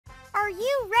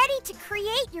you ready to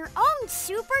create your own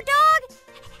super dog?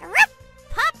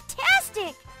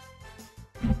 Pup-tastic!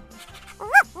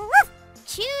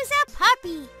 Choose a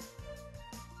puppy.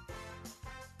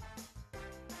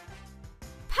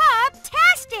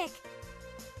 Pup-tastic!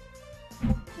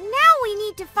 Now we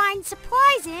need to find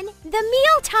supplies in the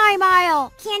mealtime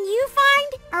aisle. Can you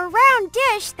find a round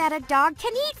dish that a dog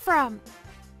can eat from?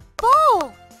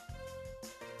 Bowl.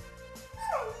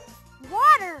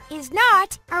 Water is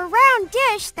not a round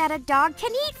dish that a dog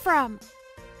can eat from.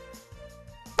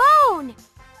 Bone.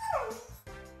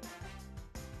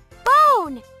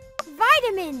 Bone.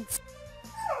 Vitamins.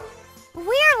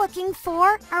 We're looking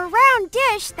for a round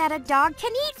dish that a dog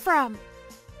can eat from.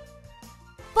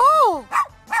 Bowl.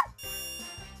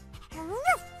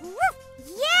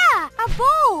 Yeah, a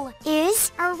bowl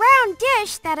is a round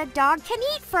dish that a dog can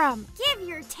eat from. Give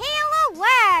your tail a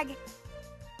wag.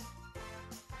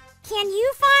 Can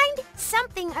you find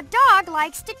something a dog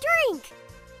likes to drink?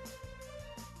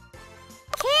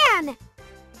 Can.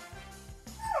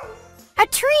 A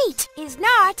treat is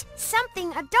not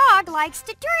something a dog likes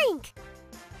to drink.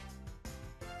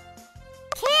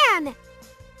 Can.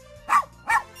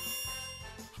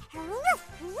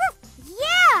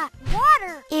 Yeah,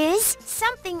 water is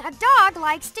something a dog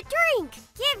likes to drink.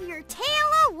 Give your tail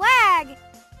a wag.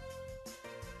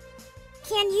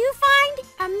 Can you find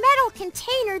a metal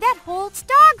container that holds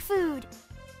dog food?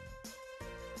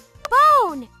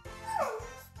 Bone.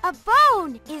 A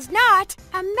bone is not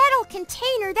a metal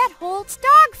container that holds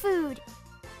dog food.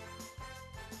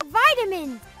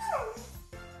 Vitamin.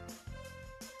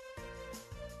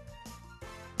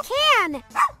 Can.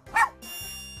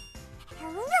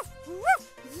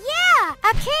 Yeah,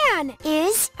 a can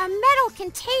is a metal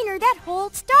container that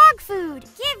holds dog food.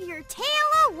 Give your tail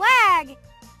a wag.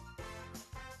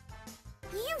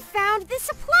 You found the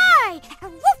supply.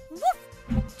 Woof,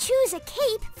 woof. Choose a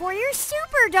cape for your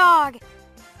super dog.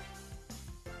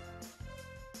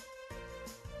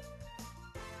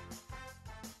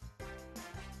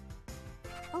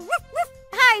 Woof, woof.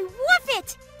 I woof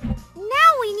it.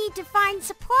 Now we need to find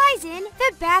supplies in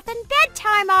the bath and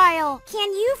bedtime aisle.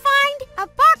 Can you find a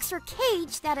box or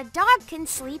cage that a dog can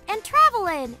sleep and travel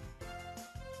in?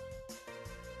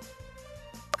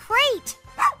 Crate.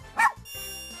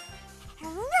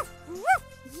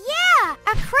 Yeah,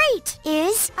 a crate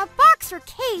is a box or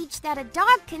cage that a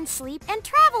dog can sleep and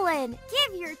travel in.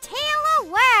 Give your tail a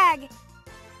wag.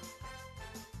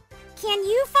 Can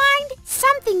you find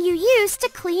something you use to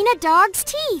clean a dog's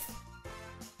teeth?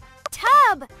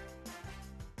 Tub.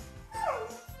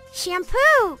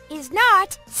 Shampoo is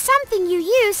not something you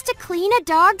use to clean a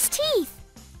dog's teeth.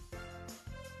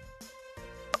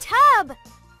 Tub.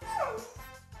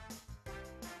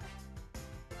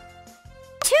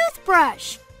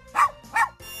 Toothbrush.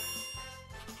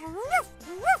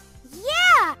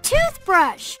 Yeah,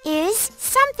 toothbrush is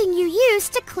something you use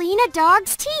to clean a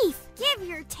dog's teeth. Give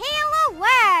your tail a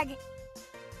wag.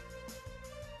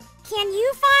 Can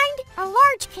you find a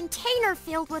large container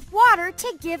filled with water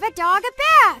to give a dog a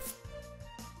bath?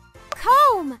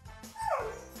 Comb.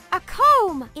 A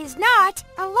comb is not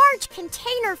a large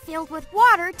container filled with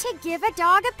water to give a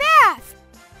dog a bath.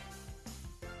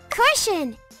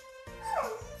 Cushion.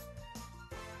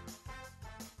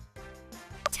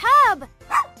 Tub.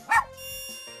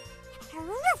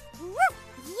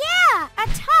 Yeah, a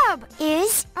tub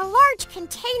is a large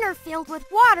container filled with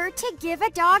water to give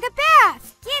a dog a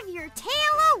bath. Give your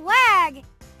tail a wag.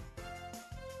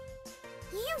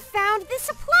 You found the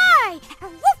supply.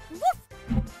 Woof, woof.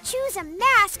 Choose a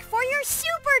mask for your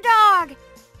super dog.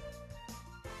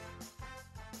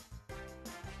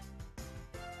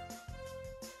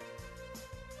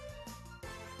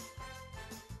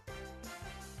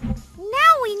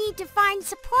 Now we need to find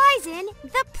supplies in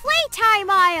the playtime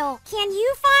aisle. Can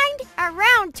you find a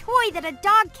round toy that a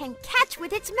dog can catch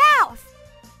with its mouth?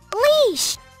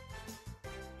 Leash.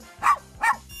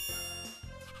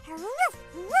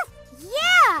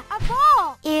 Yeah, a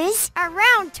ball is a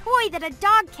round toy that a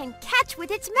dog can catch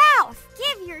with its mouth.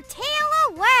 Give your tail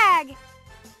a wag.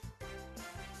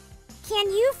 Can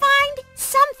you find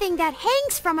something that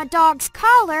hangs from a dog's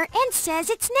collar and says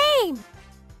its name?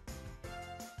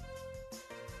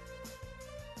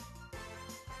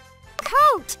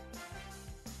 Coat.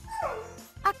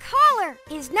 A collar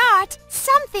is not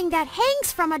something that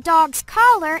hangs from a dog's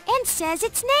collar and says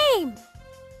its name.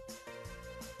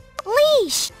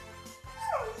 Leash.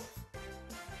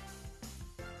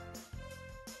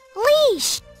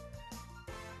 Leash.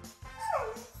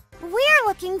 We're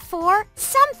looking for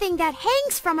something that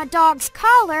hangs from a dog's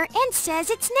collar and says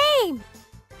its name.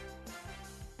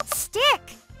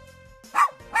 Stick.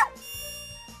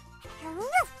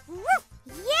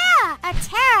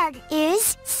 wag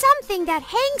is something that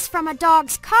hangs from a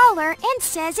dog's collar and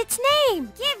says its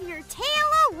name. Give your tail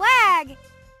a wag.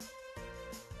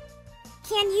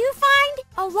 Can you find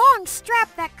a long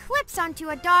strap that clips onto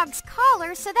a dog's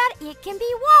collar so that it can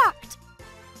be walked?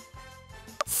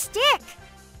 Stick.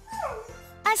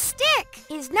 A stick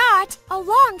is not a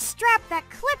long strap that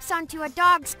clips onto a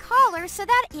dog's collar so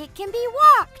that it can be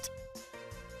walked.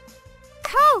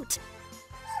 Coat.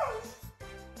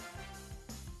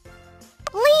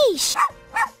 Leash.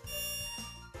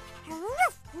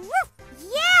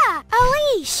 Yeah!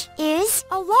 A leash is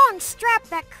a long strap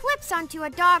that clips onto a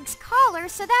dog's collar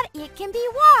so that it can be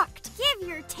walked. Give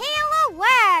your tail a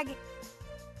wag.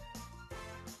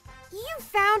 You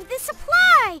found the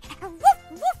supply.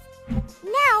 Woof, woof.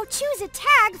 Now choose a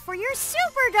tag for your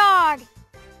super dog.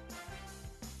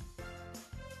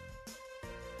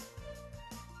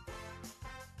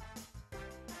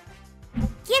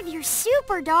 Give your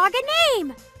super dog a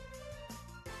name.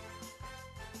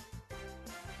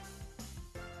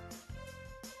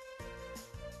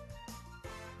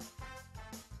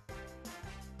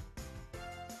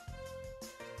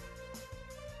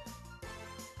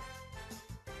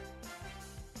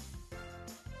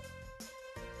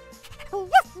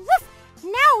 Woof, woof.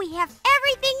 Now we have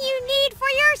everything you need for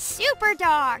your super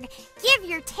dog. Give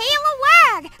your tail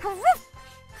a wag. Woof.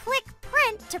 Click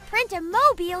print to print a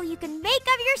mobile you can make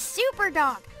of your super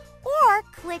dog. Or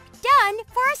click done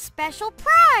for a special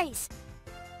prize.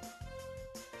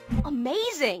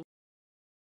 Amazing!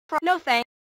 No thanks.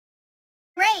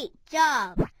 Great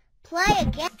job. Play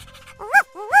again.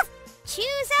 Woof, woof.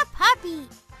 Choose a puppy.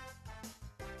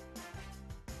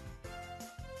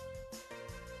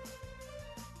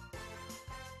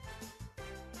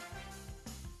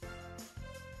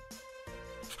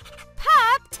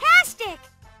 Pop-tastic!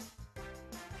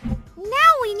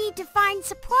 Now we need to find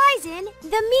supplies in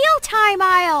the mealtime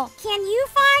aisle. Can you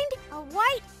find a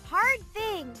white, hard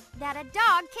thing that a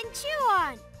dog can chew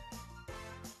on?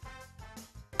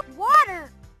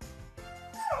 Water.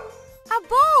 A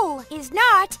bowl is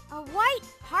not a white,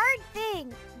 hard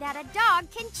thing that a dog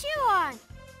can chew on.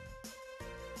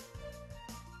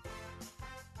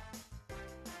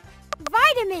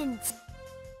 Vitamins.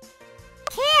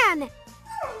 Can.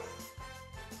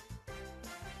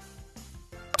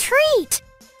 Treat.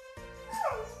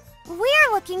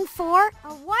 We're looking for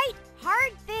a white,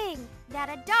 hard thing that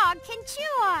a dog can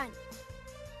chew on.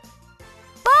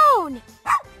 Bone.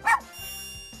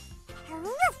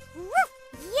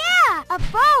 Yeah, a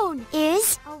bone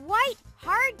is a white,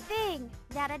 hard thing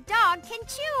that a dog can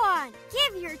chew on.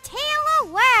 Give your tail a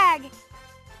wag.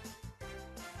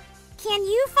 Can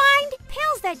you find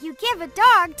pills that you give a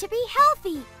dog to be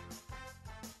healthy?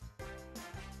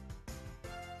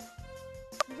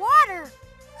 Water.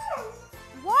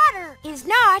 Water is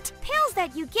not pills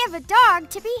that you give a dog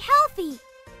to be healthy.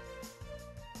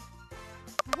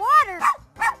 Water.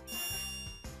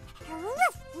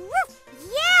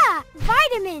 Yeah!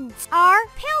 Vitamins are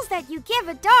pills that you give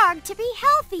a dog to be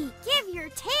healthy. Give your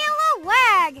tail a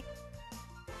wag.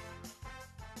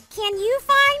 Can you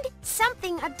find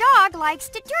something a dog likes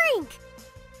to drink?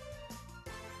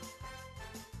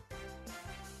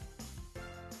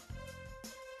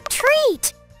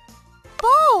 Treat.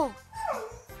 Bowl.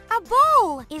 A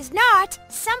bowl is not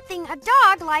something a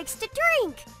dog likes to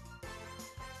drink.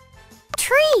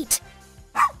 Treat.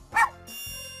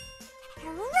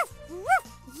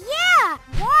 Yeah!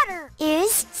 Water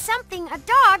is something a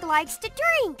dog likes to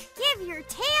drink. Give your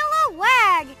tail a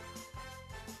wag.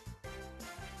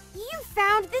 You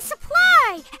found the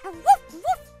supply. Woof,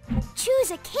 woof.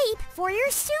 Choose a cape for your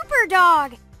super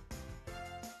dog.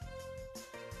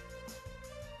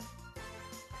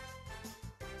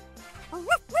 Woof,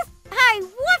 woof. I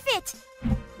woof it.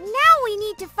 Now we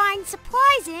need to find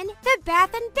supplies in the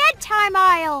bath and bedtime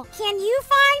aisle. Can you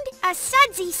find a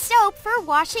sudsy soap for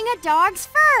washing a dog's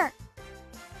fur?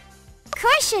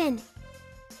 Cushion.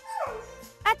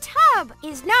 A tub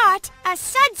is not a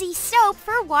sudsy soap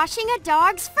for washing a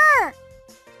dog's fur.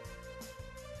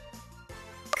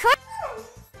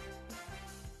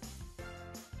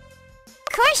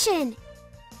 Cushion.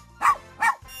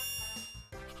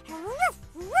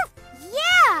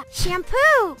 Yeah!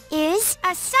 Shampoo is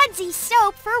a sudsy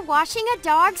soap for washing a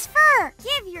dog's fur.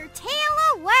 Give your tail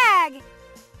a wag.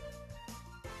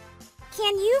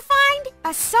 Can you find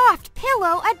a soft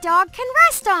pillow a dog can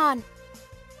rest on?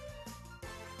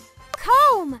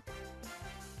 Comb.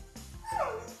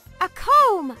 A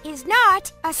comb is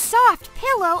not a soft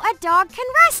pillow a dog can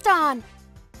rest on.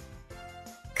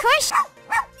 Cushion.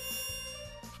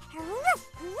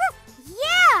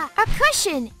 Yeah! Yeah! A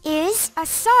cushion is a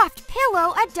soft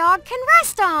pillow a dog can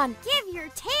rest on. Give your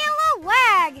tail a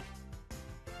wag.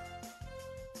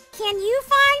 Can you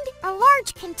find a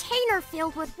large container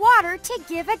filled with water to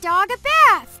give a dog a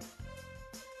bath?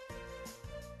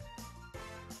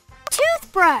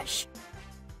 Toothbrush.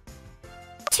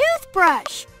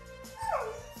 Toothbrush.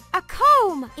 A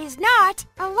comb is not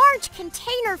a large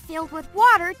container filled with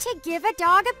water to give a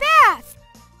dog a bath.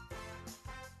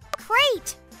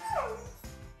 Crate.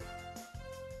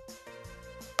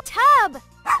 Tub.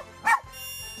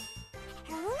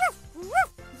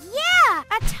 Yeah,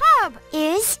 a tub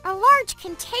is a large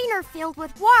container filled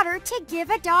with water to give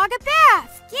a dog a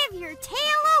bath. Give your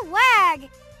tail a wag.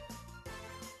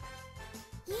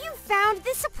 You found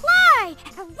the supply.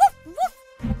 Woof,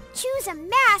 woof. Choose a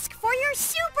mask for your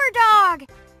super dog.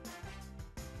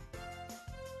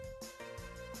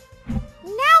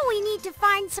 Now we need to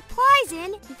find supplies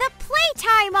in the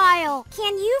playtime aisle.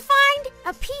 Can you find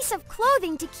a piece of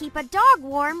clothing to keep a dog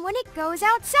warm when it goes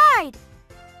outside?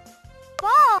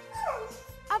 Ball.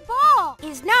 A ball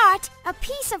is not a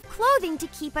piece of clothing to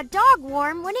keep a dog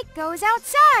warm when it goes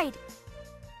outside.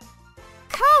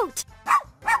 Coat.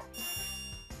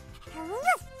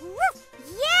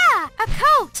 Yeah, a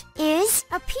coat is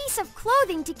a piece of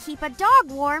clothing to keep a dog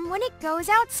warm when it goes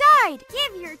outside.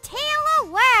 Give your tail a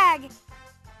wag.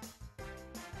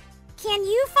 Can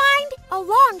you find a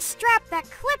long strap that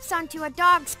clips onto a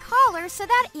dog's collar so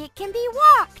that it can be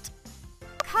walked?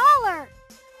 Collar.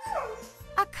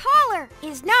 A collar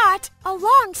is not a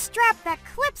long strap that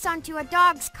clips onto a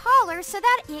dog's collar so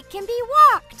that it can be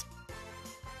walked.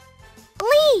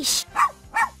 Leash.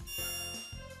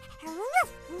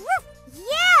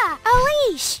 Yeah, a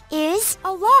leash is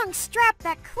a long strap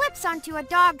that clips onto a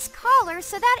dog's collar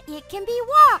so that it can be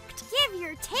walked. Give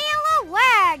your tail a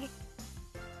wag.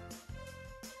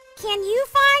 Can you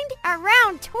find a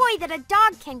round toy that a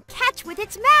dog can catch with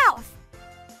its mouth?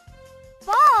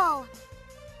 Ball.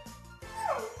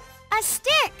 A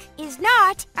stick is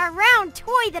not a round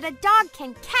toy that a dog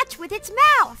can catch with its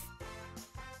mouth.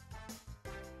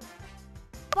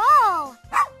 Ball.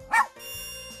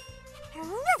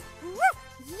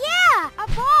 Yeah, a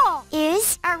ball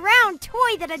is a round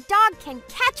toy that a dog can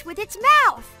catch with its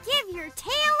mouth. Give your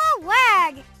tail a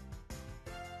wag.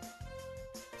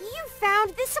 You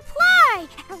found the supply.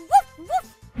 Woof,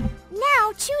 woof.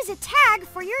 Now choose a tag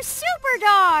for your super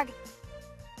dog.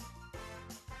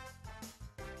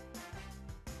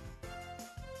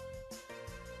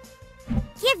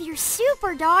 Give your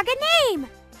super dog a name.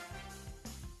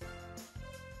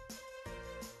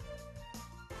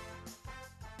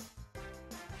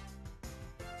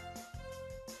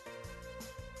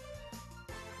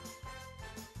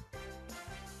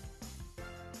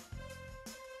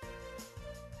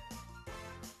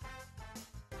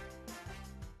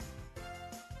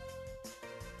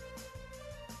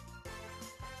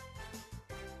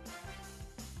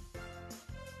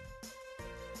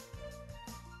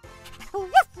 Woof,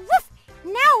 woof!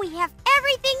 Now we have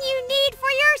everything you need for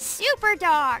your super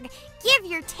dog. Give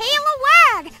your tail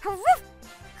a wag. Woof!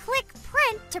 Click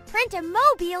print to print a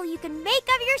mobile you can make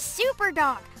of your super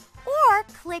dog. Or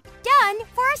click done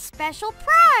for a special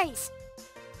prize.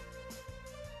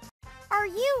 Are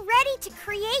you ready to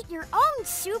create your own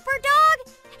super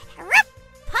dog?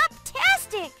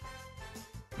 Pup-tastic!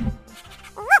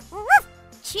 Woof, woof!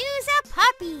 Choose a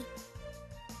puppy.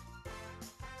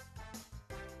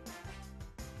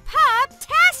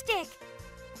 Pup-tastic!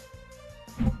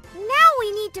 Now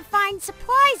we need to find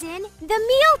supplies in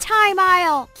the mealtime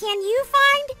aisle. Can you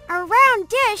find a round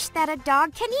dish that a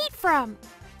dog can eat from?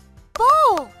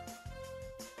 Bowl.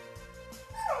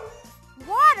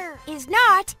 Water is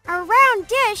not a round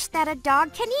dish that a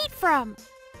dog can eat from.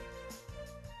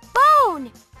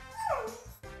 Bone.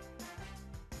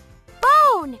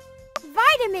 Bone.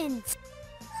 Vitamins.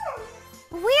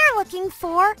 We're looking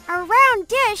for a round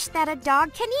dish that a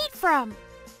dog can eat from.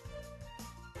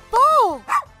 Bowl.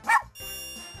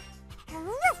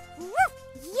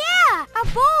 Yeah, a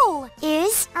bowl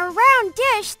is a round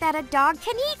dish that a dog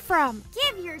can eat from.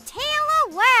 Give your tail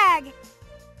a wag.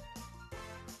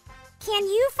 Can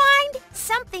you find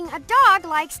something a dog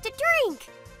likes to drink?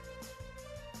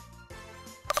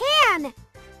 Can.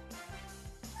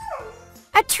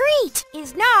 A treat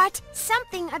is not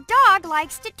something a dog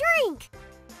likes to drink.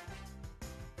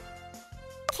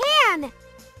 Can.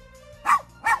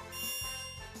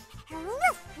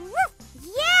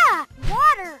 Yeah,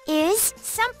 water is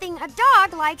something a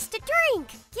dog likes to drink.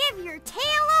 Give your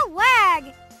tail a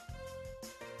wag.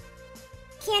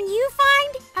 Can you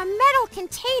find a metal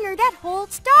container that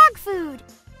holds dog food?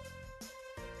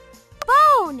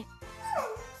 Bone.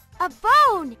 A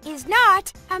bone is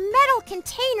not a metal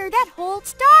container that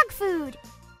holds dog food.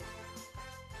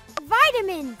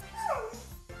 Vitamins.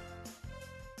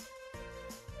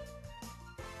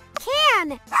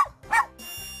 Can.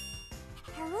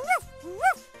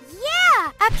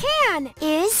 Yeah, a can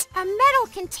is a metal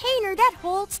container that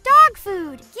holds dog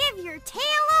food. Give your tail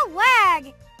a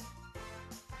wag.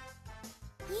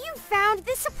 You found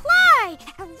the supply.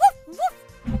 Woof,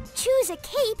 woof. Choose a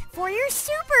cape for your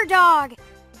super dog.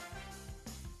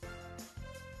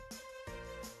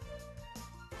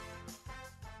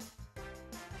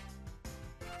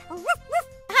 Woof, woof.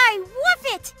 I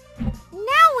woof it.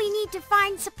 Now we need to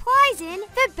find supplies in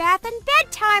the bath and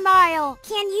bedtime aisle.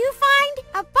 Can you find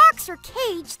a box or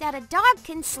cage that a dog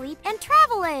can sleep and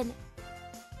travel in?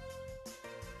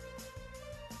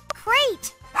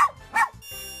 Crate.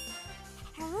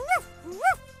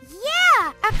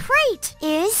 Yeah, a crate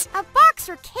is a box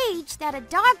or cage that a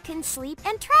dog can sleep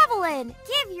and travel in.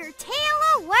 Give your tail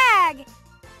a wag.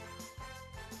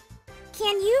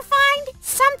 Can you find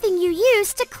something you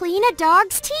use to clean a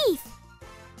dog's teeth?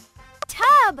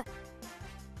 Tub.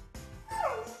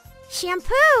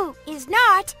 Shampoo is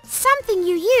not something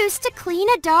you use to clean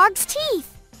a dog's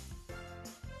teeth.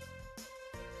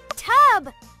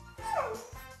 Tub.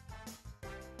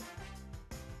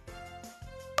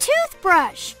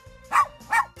 Toothbrush.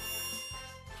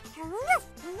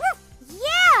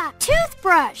 Yeah,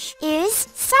 toothbrush is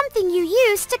something you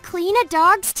use to clean a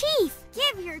dog's teeth.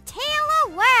 Give your tail a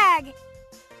wag.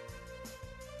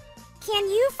 Can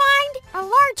you find a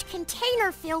large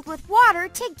container filled with water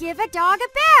to give a dog a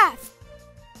bath?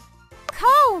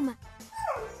 Comb.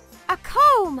 A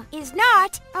comb is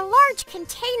not a large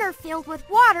container filled with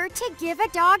water to give a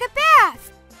dog a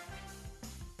bath.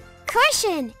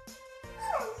 Cushion.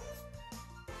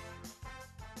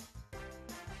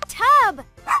 Tub.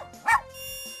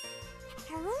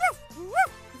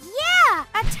 Yeah,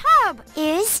 a tub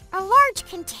is a large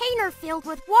container filled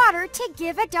with water to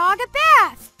give a dog a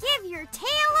bath. Give your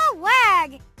tail a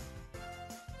wag.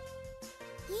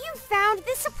 You found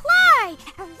the supply.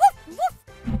 Woof,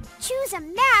 woof. Choose a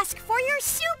mask for your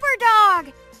super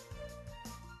dog.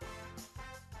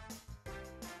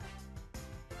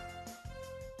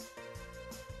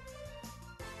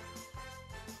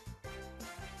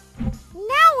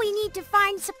 Now we need to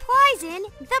find supplies in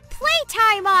the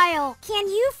playtime aisle. Can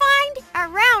you find a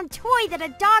round toy that a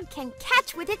dog can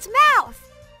catch with its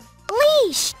mouth?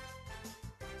 Leash.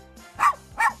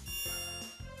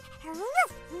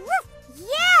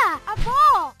 Yeah, a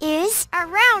ball is a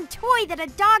round toy that a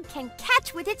dog can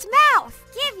catch with its mouth.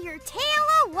 Give your tail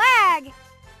a wag.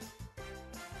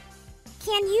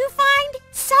 Can you find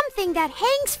something that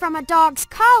hangs from a dog's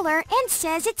collar and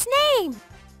says its name?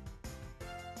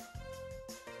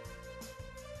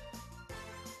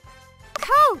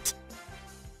 Coat.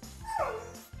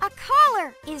 A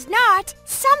collar is not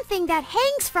something that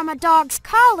hangs from a dog's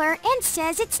collar and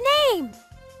says its name.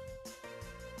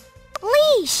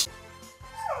 Leash.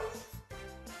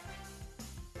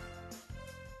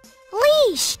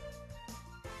 Leash.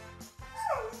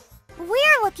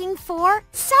 We're looking for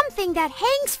something that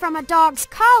hangs from a dog's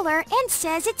collar and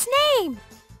says its name.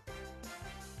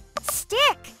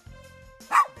 Stick.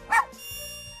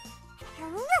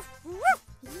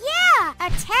 Yeah, a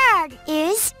tag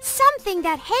is something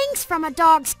that hangs from a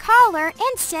dog's collar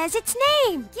and says its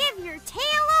name. Give your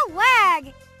tail a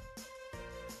wag.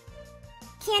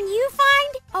 Can you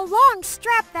find a long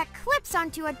strap that clips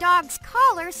onto a dog's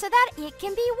collar so that it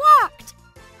can be walked?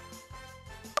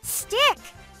 Stick.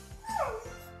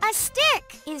 A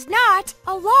stick is not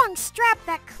a long strap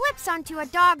that clips onto a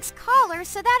dog's collar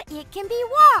so that it can be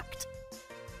walked.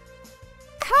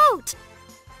 Coat.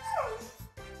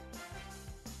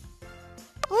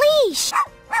 Leash.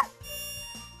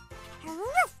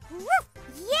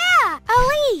 Yeah, a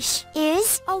leash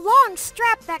is a long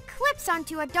strap that clips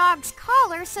onto a dog's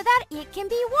collar so that it can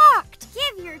be walked.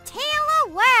 Give your tail a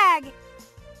wag.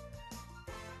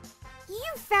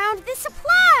 You found the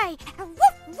supply.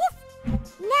 Woof,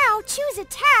 woof. Now choose a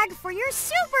tag for your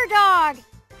super dog.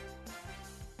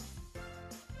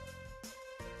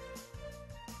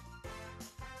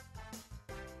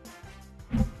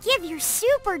 Give your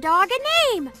super dog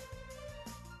a name.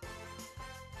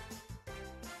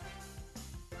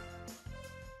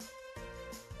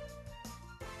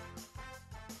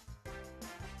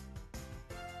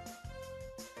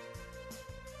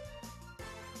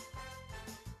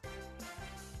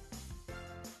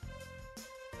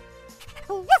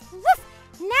 Woof, woof.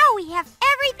 Now we have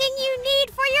everything you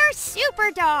need for your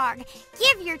super dog.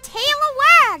 Give your tail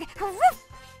a wag. Woof.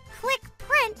 Click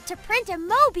print to print a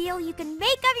mobile you can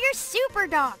make of your super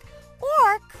dog.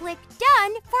 or click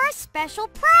Done for a special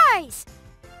prize.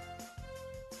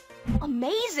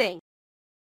 Amazing!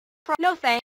 No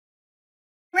thanks.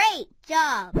 Great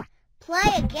job.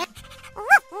 Play again.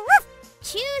 Ruff, ruff.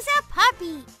 Choose a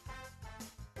puppy.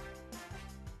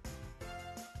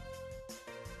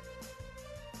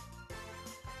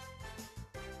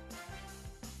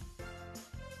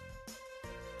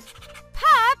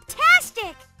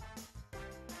 Pup-tastic!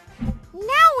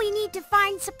 Now we need to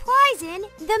find supplies in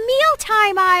the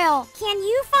mealtime aisle. Can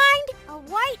you find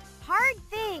a white, hard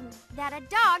thing that a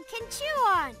dog can chew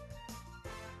on?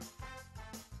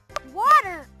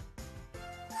 Water.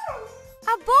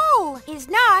 A bowl is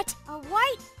not a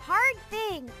white, hard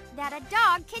thing that a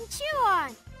dog can chew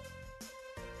on.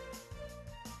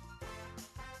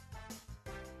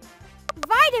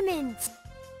 Vitamins.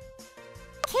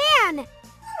 Can.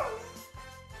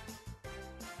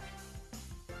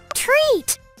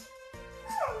 Treat.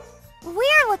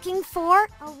 We're looking for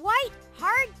a white,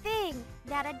 hard thing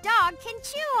that a dog can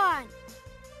chew on.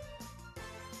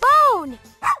 Bone.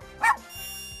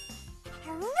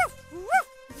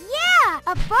 Yeah,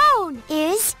 a bone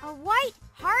is a white,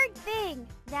 hard thing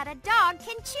that a dog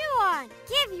can chew on.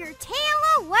 Give your tail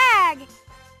a wag.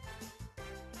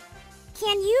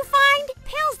 Can you find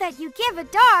pills that you give a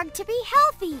dog to be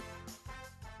healthy?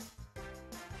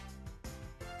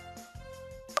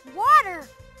 Water.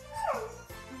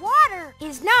 Water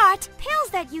is not pills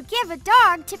that you give a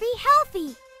dog to be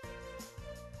healthy.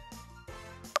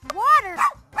 Water.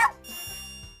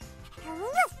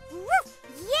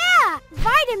 Yeah!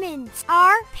 Vitamins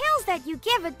are pills that you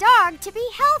give a dog to be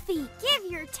healthy.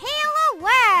 Give your tail a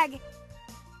wag.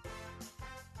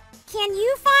 Can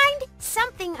you find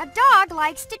something a dog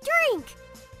likes to drink?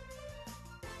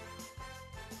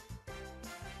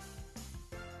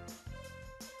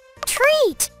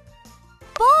 Treat.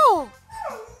 Bowl.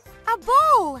 A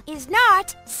bowl is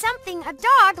not something a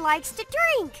dog likes to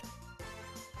drink.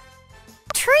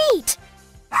 Treat.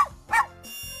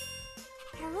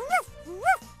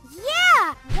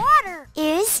 Yeah! Water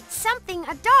is something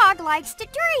a dog likes to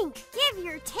drink. Give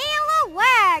your tail a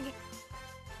wag.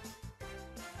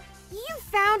 You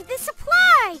found the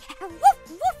supply. Woof,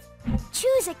 woof.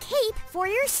 Choose a cape for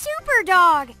your super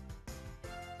dog.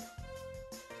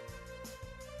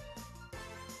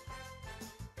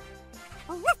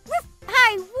 Woof, woof.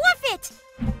 I woof it.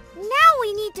 Now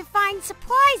we need to find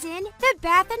supplies in the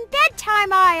bath and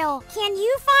bedtime aisle. Can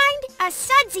you find a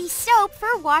sudsy soap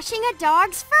for washing a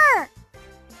dog's fur?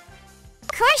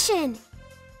 Cushion.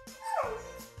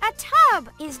 A tub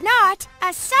is not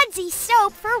a sudsy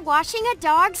soap for washing a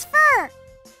dog's fur.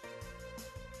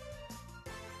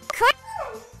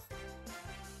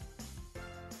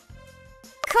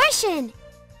 Cushion.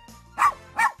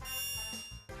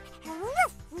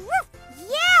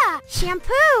 Yeah!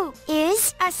 Shampoo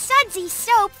is a sudsy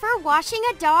soap for washing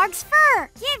a dog's fur.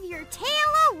 Give your tail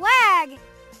a wag.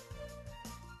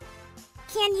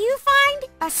 Can you find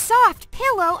a soft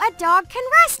pillow a dog can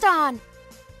rest on?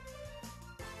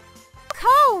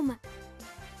 Comb.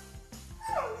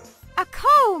 A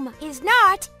comb is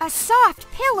not a soft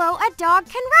pillow a dog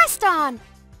can rest on.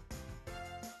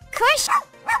 Cushion.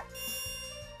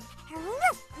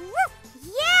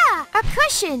 Yeah! A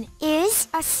cushion is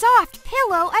a soft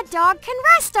pillow a dog can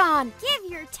rest on.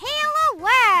 Give your tail a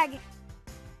wag.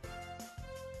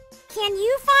 Can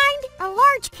you find a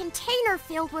large container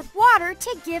filled with water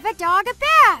to give a dog a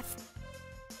bath?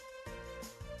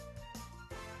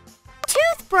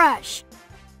 Toothbrush.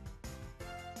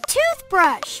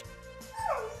 Toothbrush.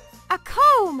 A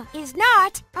comb is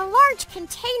not a large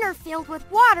container filled with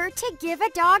water to give a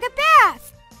dog a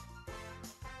bath.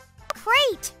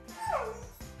 Crate.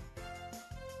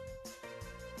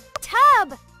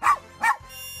 Tub.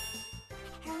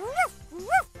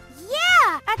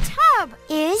 Yeah! A tub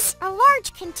is a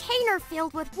large container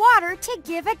filled with water to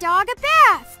give a dog a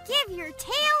bath. Give your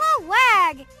tail a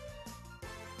wag.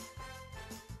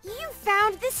 You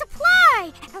found the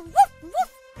supply. Woof,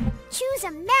 woof. Choose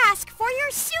a mask for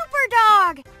your super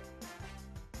dog.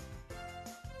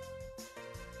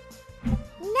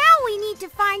 Now we need to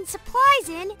find supplies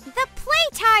in the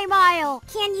playtime aisle.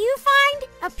 Can you find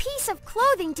a piece of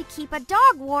clothing to keep a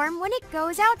dog warm when it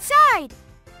goes outside?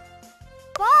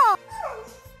 Ball.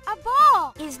 A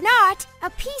ball is not a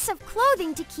piece of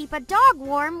clothing to keep a dog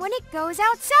warm when it goes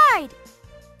outside.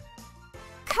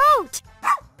 Coat.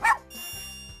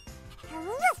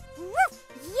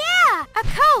 Yeah! A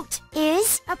coat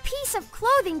is a piece of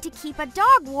clothing to keep a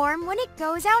dog warm when it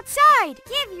goes outside.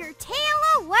 Give your tail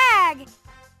a wag.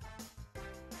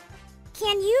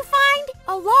 Can you find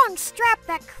a long strap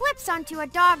that clips onto a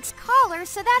dog's collar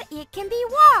so that it can be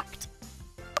walked?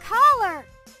 collar.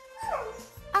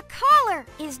 A collar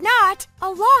is not a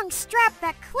long strap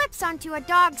that clips onto a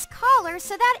dog's collar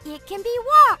so that it can be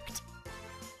walked.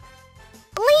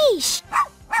 Leash.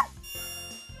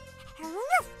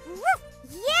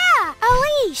 Yeah, a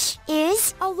leash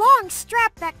is a long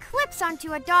strap that clips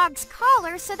onto a dog's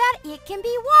collar so that it can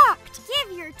be walked.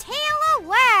 Give your tail a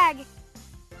wag.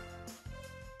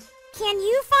 Can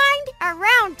you find a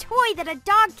round toy that a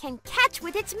dog can catch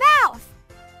with its mouth?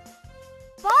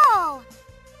 Ball.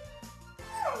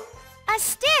 A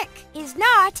stick is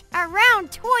not a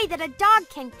round toy that a dog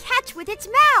can catch with its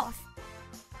mouth.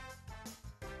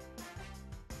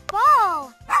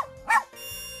 Ball.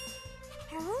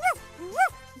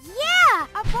 Yeah,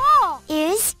 a ball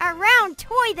is a round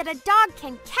toy that a dog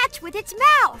can catch with its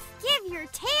mouth. Give your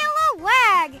tail a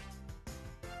wag.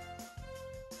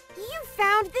 You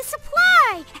found the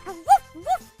supply. Woof,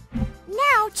 woof.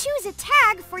 Now choose a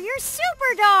tag for your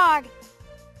super dog.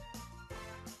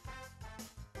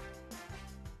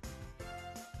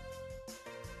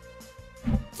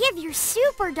 Give your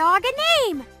super dog a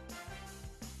name.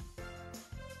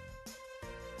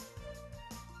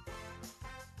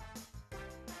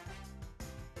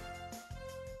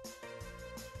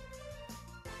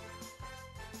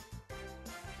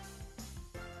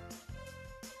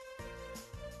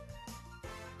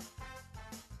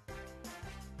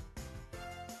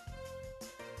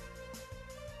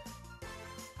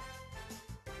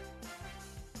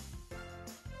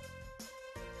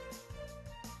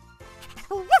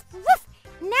 Woof, woof.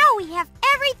 Now we have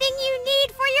everything you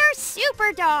need for your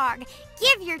super dog.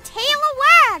 Give your tail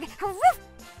a wag. Woof.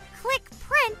 Click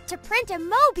print to print a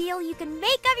mobile you can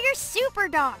make of your super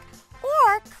dog.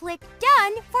 Or click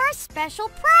done for a special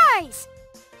prize.